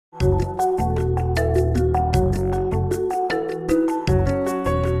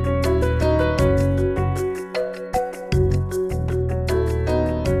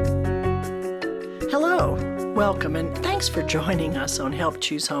Thanks for joining us on Help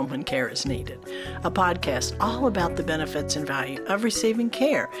Choose Home When Care is Needed, a podcast all about the benefits and value of receiving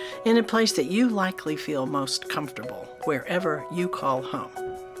care in a place that you likely feel most comfortable, wherever you call home.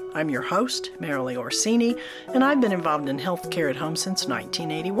 I'm your host, Merrily Orsini, and I've been involved in health care at home since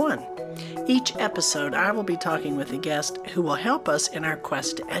 1981. Each episode, I will be talking with a guest who will help us in our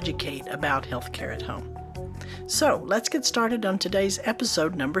quest to educate about health care at home. So let's get started on today's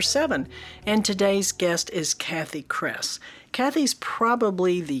episode number 7, and today's guest is Cathy Cress. Cathy's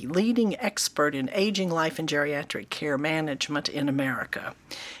probably the leading expert in aging, life, and geriatric care management in America.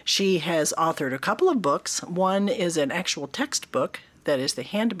 She has authored a couple of books. One is an actual textbook that is the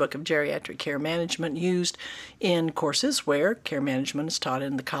Handbook of Geriatric Care Management, used in courses where care management is taught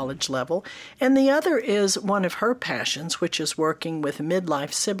in the college level. And the other is one of her passions, which is working with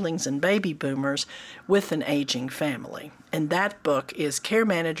midlife siblings and baby boomers with an aging family. And that book is Care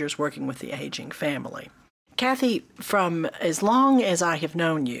Managers Working with the Aging Family. Cathy, from as long as I have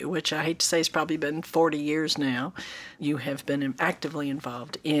known you, which I hate to say has probably been 40 years now, you have been actively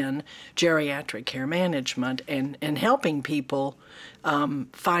involved in geriatric care management and helping people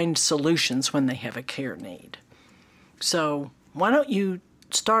find solutions when they have a care need. So why don't you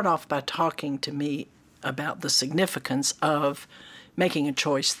start off by talking to me about the significance of making a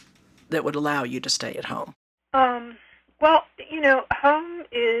choice that would allow you to stay at home? Well, home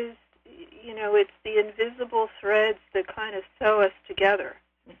is, it's the invisible threads that kind of sew us together.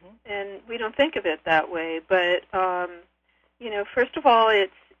 Mm-hmm. And we don't think of it that way. But, first of all,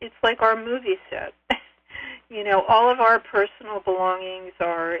 it's like our movie set. All of our personal belongings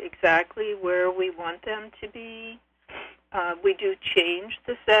are exactly where we want them to be. We do change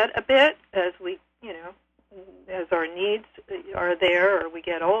the set a bit as we, as our needs are there or we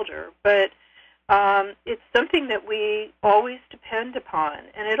get older. But it's something that we always depend upon.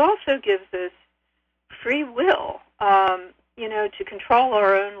 And it also gives us free will, to control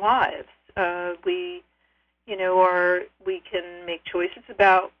our own lives. We can make choices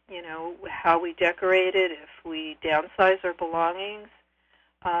about, how we decorate it, if we downsize our belongings.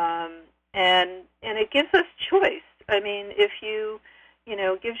 And it gives us choice. I mean, if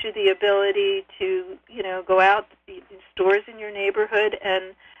gives you the ability to, go out in stores in your neighborhood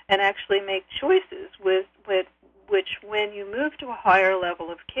and actually make choices with which, when you move to a higher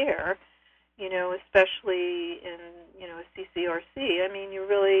level of care, especially in, a CCRC, I mean, you're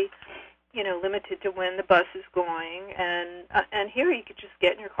really, limited to when the bus is going, and here you could just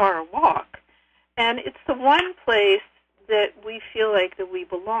get in your car or walk. And it's the one place that we feel like that we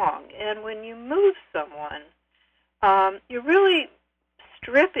belong. And when you move someone, you're really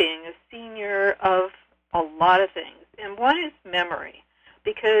stripping a senior of a lot of things. And one is memory.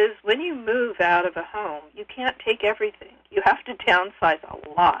 Because when you move out of a home, you can't take everything. You have to downsize a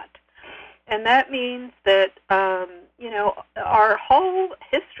lot. And that means that, our whole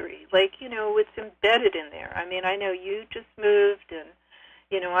history, it's embedded in there. I mean, I know you just moved, and,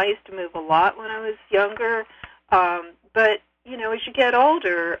 I used to move a lot when I was younger. But, as you get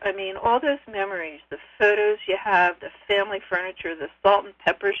older, I mean, all those memories, the photos you have, the family furniture, the salt and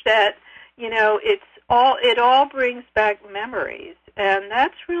pepper set, it all brings back memories. And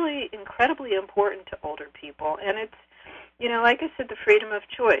that's really incredibly important to older people. And it's, like I said, the freedom of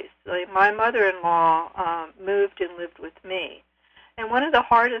choice. Like, my mother-in-law moved and lived with me. And one of the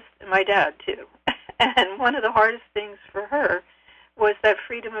hardest, my dad too, and one of the hardest things for her was that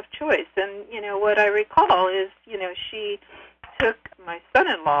freedom of choice. And, what I recall is, she took my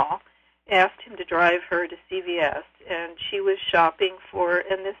son-in-law, asked him to drive her to CVS, and she was shopping for,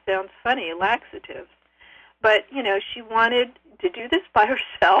 and this sounds funny, laxatives. But, she wanted to do this by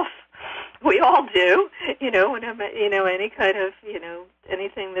herself. We all do, when any kind of,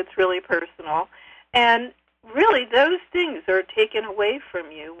 anything that's really personal. And really, those things are taken away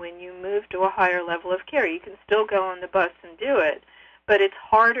from you when you move to a higher level of care. You can still go on the bus and do it, but it's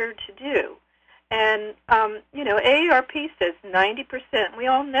harder to do. And, AARP says 90%. We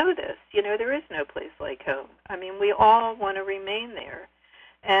all know this. There is no place like home. I mean, we all want to remain there.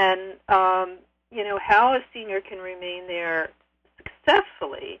 And, how a senior can remain there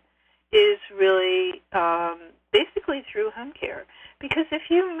successfully is really basically through home care. Because if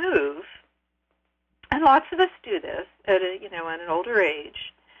you move, and lots of us do this at an older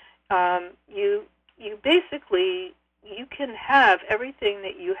age, you basically, you can have everything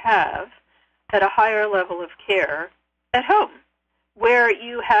that you have at a higher level of care at home, where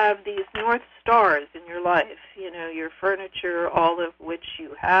you have these North Stars in your life, your furniture, all of which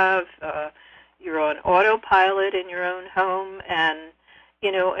you have, you're on autopilot in your own home, and,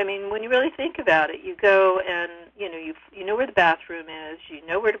 when you really think about it, you go and, you know where the bathroom is, you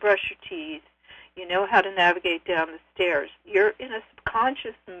know where to brush your teeth, You know how to navigate down the stairs. You're in a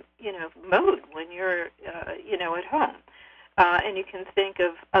subconscious, mode when you're, at home, and you can think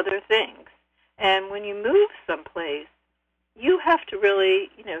of other things. And when you move someplace, you have to really,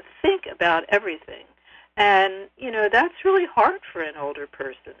 think about everything. And, that's really hard for an older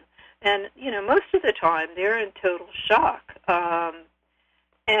person. And, most of the time they're in total shock.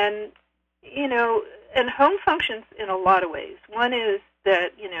 And home functions in a lot of ways. One is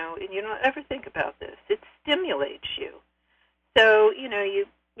that, and you don't ever think about this, it stimulates you. So,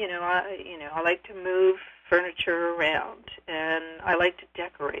 I like to move furniture around, and I like to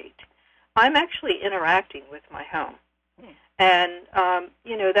decorate. I'm actually interacting with my home. And,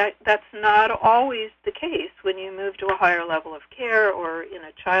 that's not always the case when you move to a higher level of care or in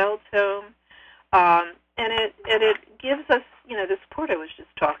a child's home. And it gives us, the support I was just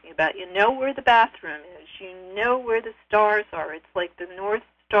talking about. You know where the bathroom is. You know where the stars are. It's like the North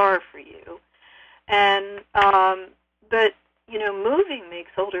Star for you. And, but, moving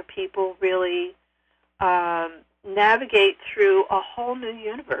makes older people really navigate through a whole new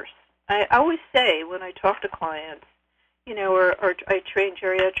universe. I always say when I talk to clients, or I train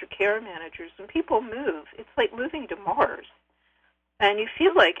geriatric care managers, when people move, it's like moving to Mars. And you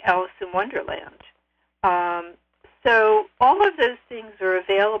feel like Alice in Wonderland. So all of those things are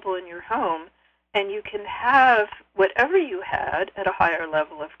available in your home, and you can have whatever you had at a higher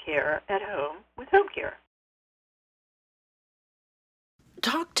level of care at home with home care.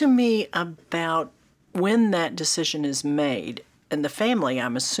 Talk to me about when that decision is made. And the family,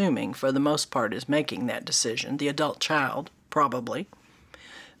 I'm assuming, for the most part, is making that decision, the adult child, probably.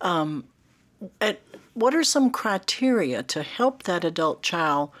 What are some criteria to help that adult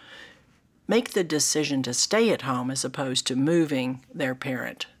child make the decision to stay at home as opposed to moving their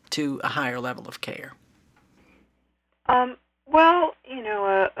parent to a higher level of care? Well,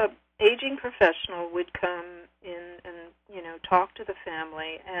 a aging professional would come in and, talk to the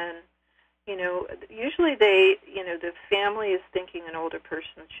family, and usually the family is thinking an older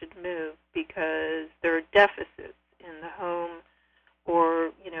person should move because there are deficits in the home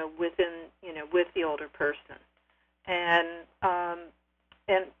or, with the older person. And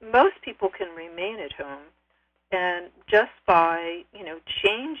most people can remain at home, and just by,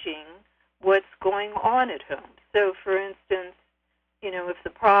 changing what's going on at home. So, for instance, if the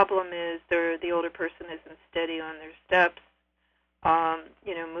problem is the older person isn't steady on their steps,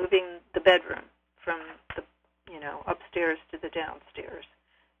 moving the bedroom from the, upstairs to the downstairs.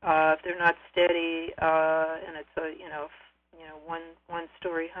 If they're not steady and it's a,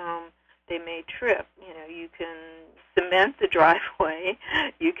 one-story home, they may trip. You can cement the driveway.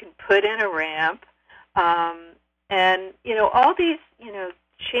 You can put in a ramp. And, all these,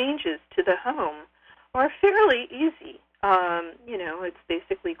 changes to the home are fairly easy. It's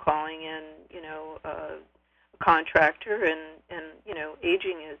basically calling in, a contractor, and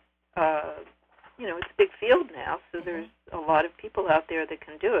aging is, it's a big field now, so there's a lot of people out there that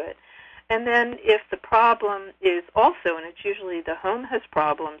can do it. And then if the problem is also, and it's usually the home has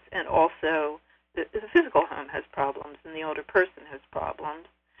problems, and also the physical home has problems, and the older person has problems,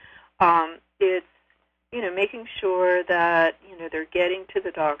 it's, making sure that, they're getting to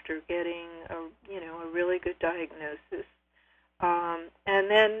the doctor, getting a really good diagnosis. And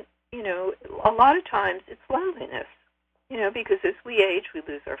then, a lot of times it's loneliness, because as we age, we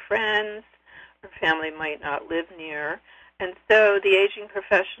lose our friends, our family might not live near, and so the aging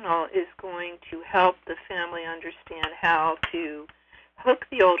professional is going to help the family understand how to hook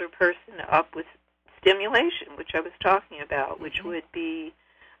the older person up with stimulation, which I was talking about, which would be,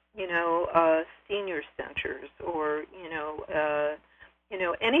 senior centers or,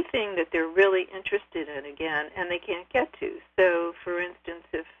 anything that they're really interested in again and they can't get to. So, for instance,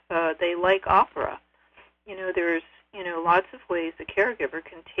 if they like opera, there's, lots of ways a caregiver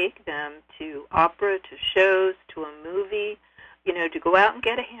can take them to opera, to shows, to a movie, to go out and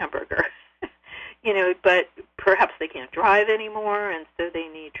get a hamburger. But perhaps they can't drive anymore, and so they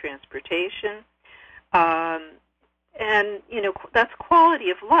need transportation. And, that's quality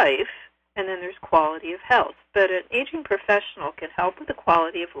of life, and then there's quality of health. But an aging professional can help with the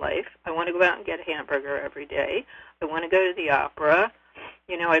quality of life. I want to go out and get a hamburger every day. I want to go to the opera.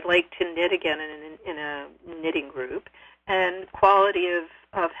 I'd like to knit again in a knitting group. And quality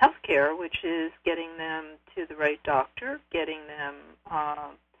of health care, which is getting them to the right doctor, getting them,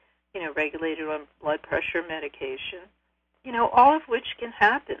 regulated on blood pressure medication, all of which can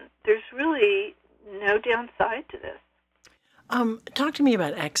happen. There's really no downside to this. Talk to me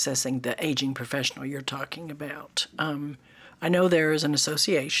about accessing the aging professional you're talking about. I know there is an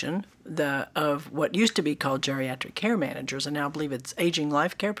association of what used to be called geriatric care managers, and now I believe it's aging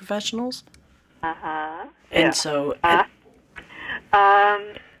life care professionals. Uh-huh. And Yeah. so...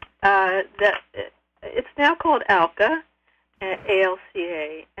 It's now called ALCA,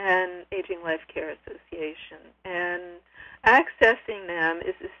 ALCA, and Aging Life Care Association. And accessing them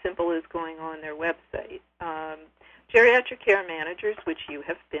is as simple as going on their website. Geriatric care managers, which you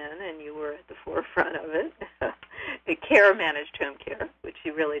have been, and you were at the forefront of it, the care managed home care, which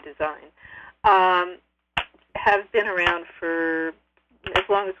you really designed, have been around for as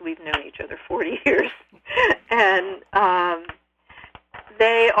long as we've known each other, 40 years. And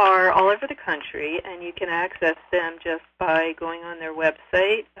they are all over the country, and you can access them just by going on their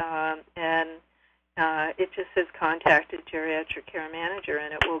website, and it just says contact a geriatric care manager,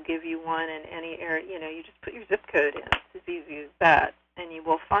 and it will give you one in any area. You know, you just put your zip code in. It's as easy as that, and you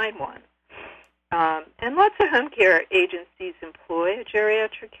will find one. And lots of home care agencies employ a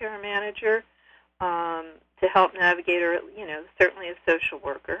geriatric care manager to help navigate, or, you know, certainly a social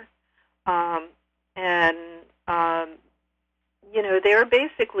worker. You know, they're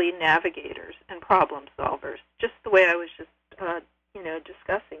basically navigators and problem solvers, just the way I was just, you know,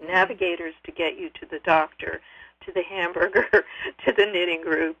 discussing. Navigators to get you to the doctor, to the hamburger, to the knitting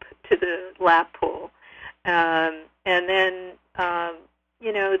group, to the lap pool. And then,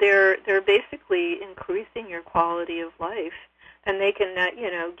 you know, they're basically increasing your quality of life, and they can,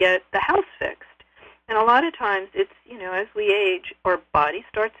 you know, get the house fixed. And a lot of times it's, you know, as we age, our body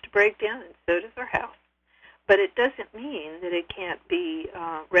starts to break down, and so does our house. But it doesn't mean that it can't be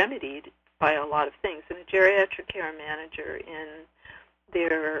remedied by a lot of things. And a geriatric care manager, in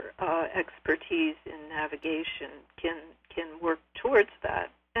their expertise in navigation, can work towards that.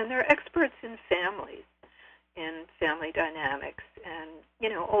 And they're experts in families, in family dynamics. And, you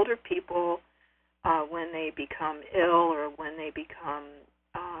know, older people, when they become ill or when they become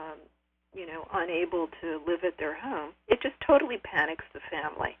you know, unable to live at their home, it just totally panics the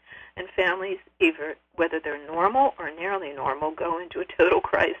family. And families, either whether they're normal or nearly normal, go into a total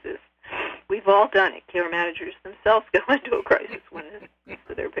crisis. We've all done it. Care managers themselves go into a crisis when it's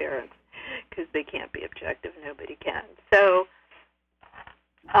to their parents, because they can't be objective. Nobody can. So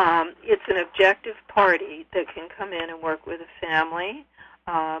it's an objective party that can come in and work with a family,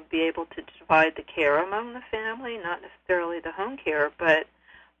 be able to divide the care among the family, not necessarily the home care, but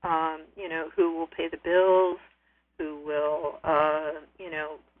you know, who will pay the bills, who will, you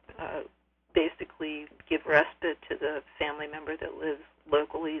know, basically give respite to the family member that lives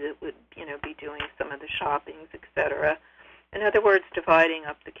locally that would, you know, be doing some of the shoppings, etc. In other words, dividing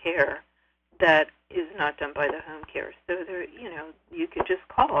up the care that is not done by the home care. So there, you know, you could just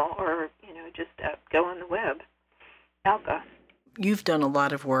call or, you know, just go on the web. Alka. You've done a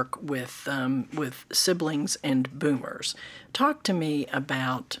lot of work with siblings and boomers. Talk to me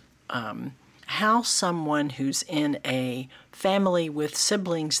about how someone who's in a family with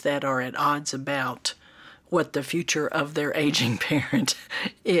siblings that are at odds about what the future of their aging parent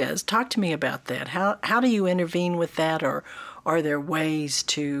is. Talk to me about that. How do you intervene with that, or are there ways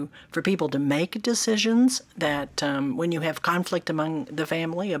for people to make decisions that when you have conflict among the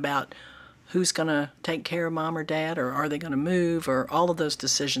family about who's going to take care of mom or dad, or are they going to move, or all of those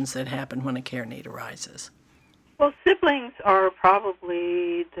decisions that happen when a care need arises? Well, siblings are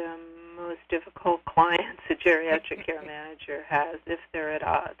probably the most difficult clients a geriatric care manager has if they're at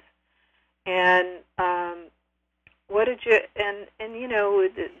odds. And you know,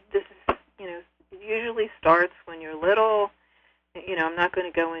 this is, you know, usually starts when you're little. You know, I'm not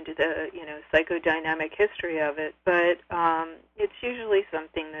going to go into the, you know, psychodynamic history of it, but it's usually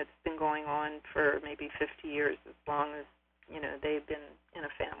something that's been going on for maybe 50 years, as long as, you know, they've been in a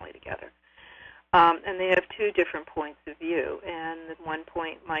family together. And they have two different points of view. And one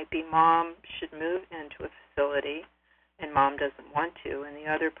point might be mom should move into a facility, and mom doesn't want to. And the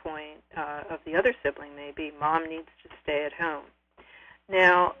other point of the other sibling may be mom needs to stay at home.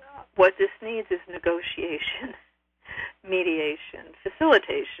 Now, what this needs is negotiation, mediation,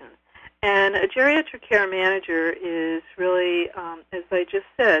 facilitation. And a geriatric care manager is really, as I just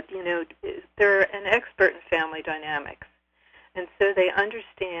said, you know, they're an expert in family dynamics. And so they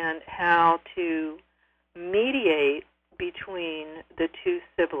understand how to mediate between the two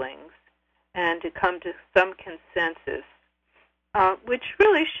siblings and to come to some consensus, which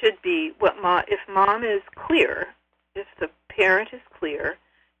really should be if mom is clear, if the parent is clear,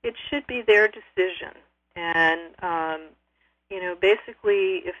 it should be their decision. And, you know,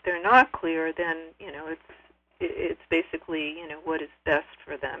 basically, if they're not clear, then, you know, it's basically, you know, what is best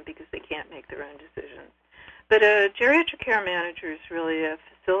for them, because they can't make their own decisions. But a geriatric care manager is really a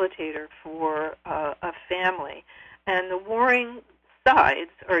facilitator for a family. And the warring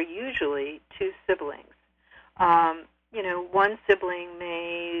sides are usually two siblings. You know, one sibling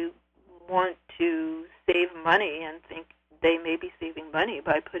may want to save money and think they may be saving money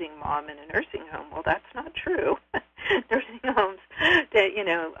by putting mom in a nursing home. Well, that's not true. Nursing homes,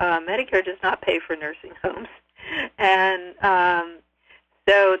 Medicare does not pay for nursing homes. And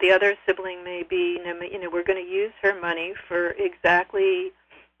so the other sibling may be, we're going to use her money for exactly,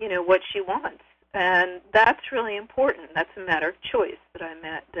 what she wants. And that's really important. That's a matter of choice that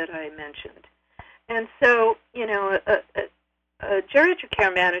I mentioned. And so, a geriatric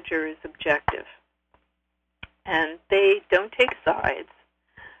care manager is objective. And they don't take sides.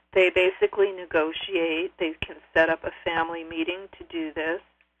 They basically negotiate. They can set up a family meeting to do this,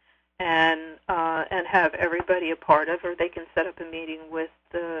 and have everybody a part of, or they can set up a meeting with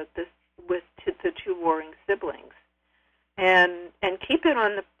the two warring siblings, and keep it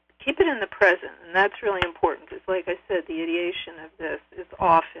in the present. And that's really important because, like I said, the ideation of this is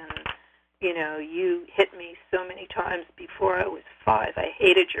often, you hit me so many times before I was 5. I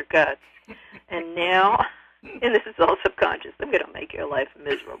hated your guts, and now. And this is all subconscious. I'm going to make your life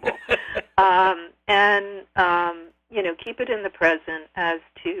miserable. Keep it in the present as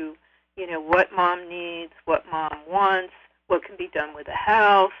to, what mom needs, what mom wants, what can be done with the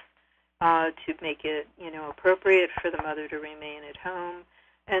house to make it, appropriate for the mother to remain at home.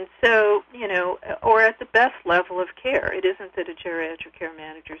 And so, or at the best level of care. It isn't that a geriatric care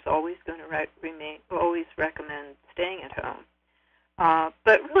manager is always going to always recommend staying at home.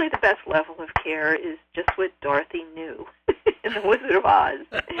 But really the best level of care is just what Dorothy knew in The Wizard of Oz.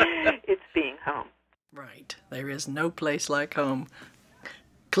 It's being home. Right. There is no place like home.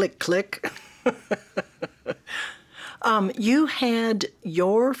 Click, click. You had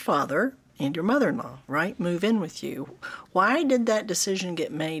your father and your mother-in-law, right, move in with you. Why did that decision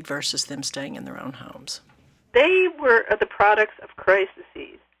get made versus them staying in their own homes? They were the products of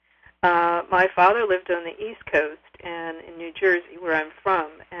crises. My father lived on the East Coast and in New Jersey, where I'm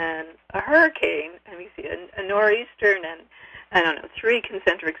from, and a hurricane, a nor'easter, and 3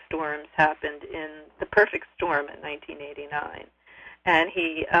 concentric storms happened in the perfect storm in 1989. And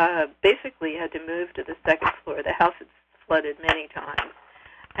he basically had to move to the second floor. The house had flooded many times.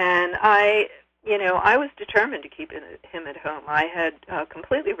 And I was determined to keep him at home. I had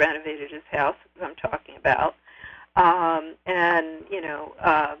completely renovated his house, as I'm talking about.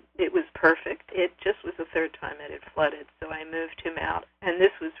 It was perfect. It just was the third time it had flooded, so I moved him out. And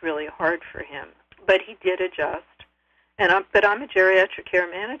this was really hard for him. But he did adjust. But I'm a geriatric care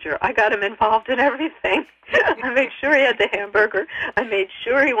manager. I got him involved in everything. I made sure he had the hamburger. I made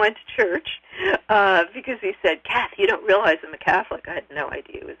sure he went to church because he said, "Kath, you don't realize I'm a Catholic." I had no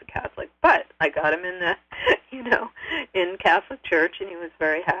idea he was a Catholic, but I got him in the, in Catholic church, and he was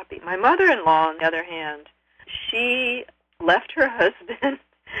very happy. My mother-in-law, on the other hand, she left her husband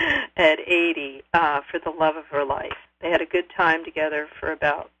at 80 for the love of her life. They had a good time together for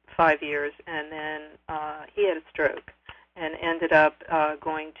about 5 years, and then he had a stroke and ended up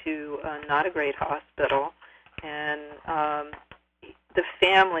going to not a great hospital. And the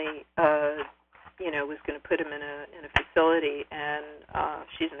family, was going to put him in a facility, and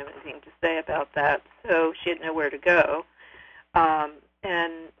she didn't have anything to say about that, so she had nowhere to go.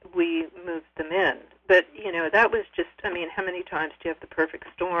 And we moved them in. But, that was just, how many times do you have the perfect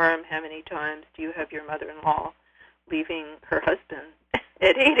storm? How many times do you have your mother-in-law leaving her husband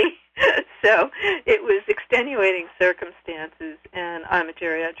at 80? So it was extenuating circumstances, and I'm a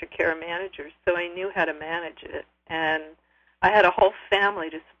geriatric care manager, so I knew how to manage it. And I had a whole family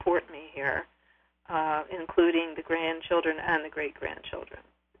to support me here, including the grandchildren and the great-grandchildren.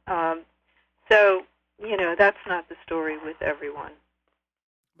 So, that's not the story with everyone.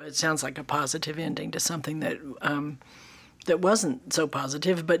 But it sounds like a positive ending to something that wasn't so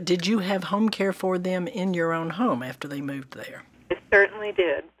positive. But did you have home care for them in your own home after they moved there? I certainly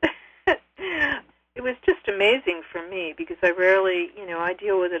did. It was just amazing for me because I rarely, I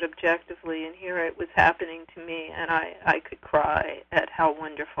deal with it objectively, and here it was happening to me, and I could cry at how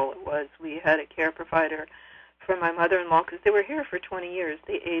wonderful it was. We had a care provider for my mother-in-law because they were here for 20 years.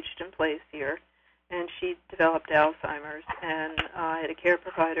 They aged in place here. And she developed Alzheimer's, and I had a care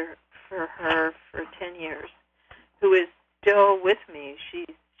provider for her for 10 years, who is still with me. She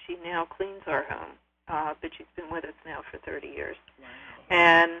now cleans our home, but she's been with us now for 30 years. Wow.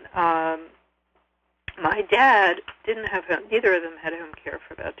 And my dad didn't have home. Neither of them had home care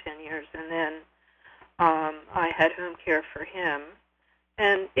for about 10 years, and then I had home care for him,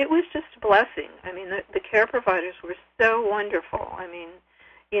 and it was just a blessing. The care providers were so wonderful.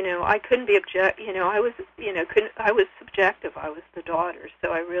 I couldn't be I was subjective. I was the daughter,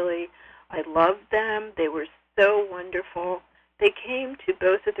 so I loved them. They were so wonderful. They came to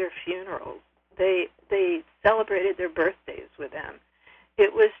both of their funerals. They celebrated their birthdays with them.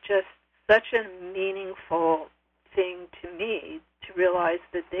 It was just such a meaningful thing to me to realize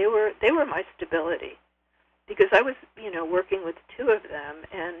that they were my stability, because I was, working with two of them,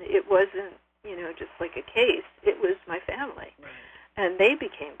 and it wasn't, just like a case. It was my family. Right. And they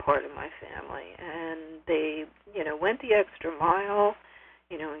became part of my family, and they, went the extra mile,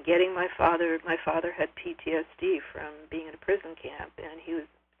 in getting my father. My father had PTSD from being in a prison camp, and he was,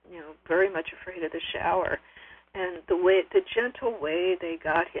 very much afraid of the shower. And the gentle way they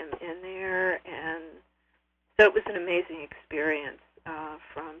got him in there, and so it was an amazing experience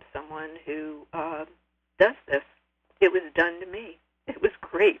from someone who does this. It was done to me. It was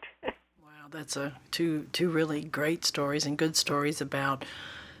great. Wow, that's two really great stories and good stories about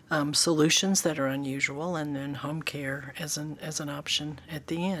solutions that are unusual, and then home care as an option at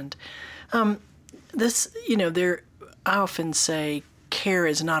the end. I often say care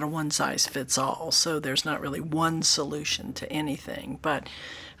is not a one-size-fits-all, so there's not really one solution to anything. But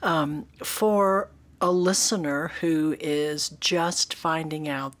for a listener who is just finding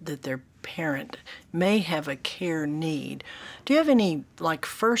out that their parent may have a care need, do you have any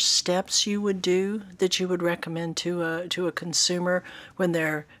first steps you would do that you would recommend to a consumer when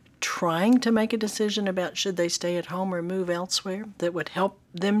they're trying to make a decision about should they stay at home or move elsewhere that would help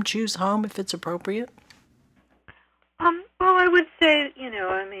them choose home if it's appropriate? Well, I would say,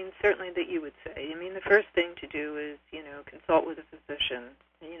 certainly that you would say. The first thing to do is, consult with a physician,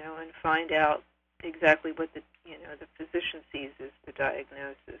 and find out exactly what the physician sees as the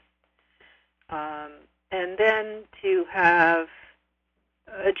diagnosis. And then to have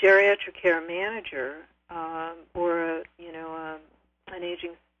a geriatric care manager or an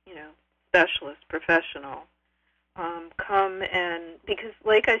aging specialist professional come, and because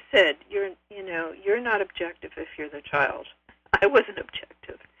like I said, you're not objective if you're the child. I wasn't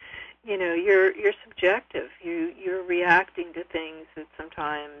objective. You're subjective. You're reacting to things that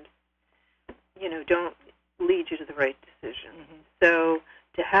sometimes don't lead you to the right decision. Mm-hmm. So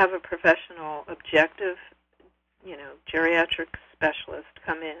to have a professional, objective, geriatric specialist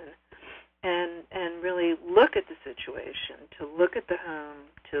come in and really look at the situation, to look at the home,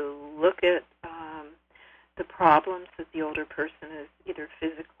 to look at the problems that the older person is either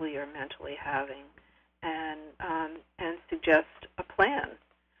physically or mentally having, and suggest a plan.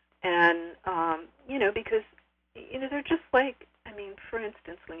 And because they're just like, for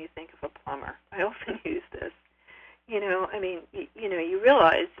instance, when you think of a plumber, I often use this. You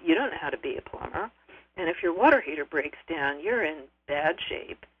realize you don't know how to be a plumber, and if your water heater breaks down, you're in bad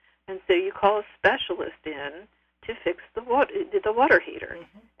shape, and so you call a specialist in to fix the water heater,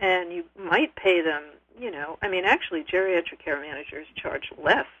 mm-hmm. and you might pay them. Actually, geriatric care managers charge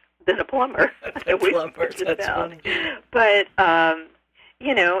less than a plumber. That's funny. But a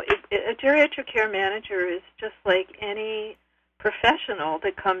geriatric care manager is just like any professional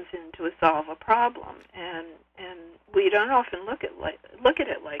that comes in to solve a problem, and we don't often look at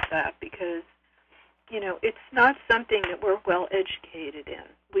it like that, because it's not something that we're well educated in.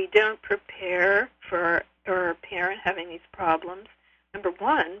 We don't prepare for our parent having these problems. Number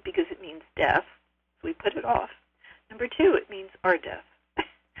one, because it means death, so we put it off. Number two, it means our death.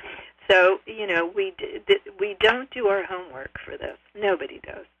 So we don't do our homework for this. Nobody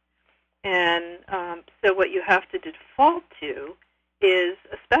does. And so what you have to default to is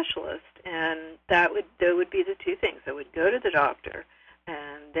a specialist, and that would be the two things. I would go to the doctor,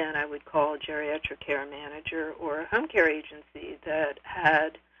 and then I would call a geriatric care manager or a home care agency that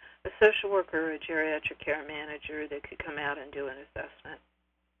had a social worker or a geriatric care manager that could come out and do an assessment.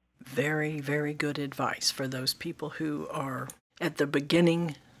 Very, very good advice for those people who are at the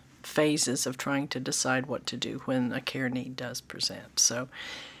beginning phases of trying to decide what to do when a care need does present. So,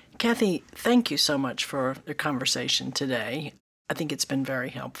 Cathy, thank you so much for the conversation today. I think it's been very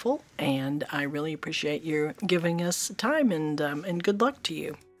helpful, and I really appreciate you giving us time, and good luck to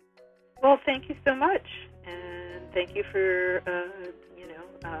you. Well, thank you so much, and thank you for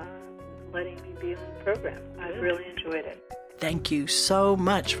letting me be on the program. I've really enjoyed it. Thank you so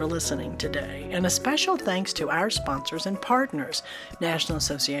much for listening today, and a special thanks to our sponsors and partners, National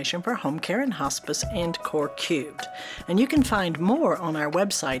Association for Home Care and Hospice and corecubed. And you can find more on our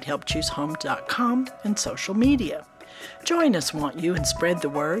website, helpchoosehome.com, and social media. Join us, won't you, and spread the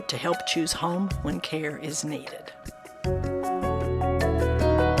word to help choose home when care is needed.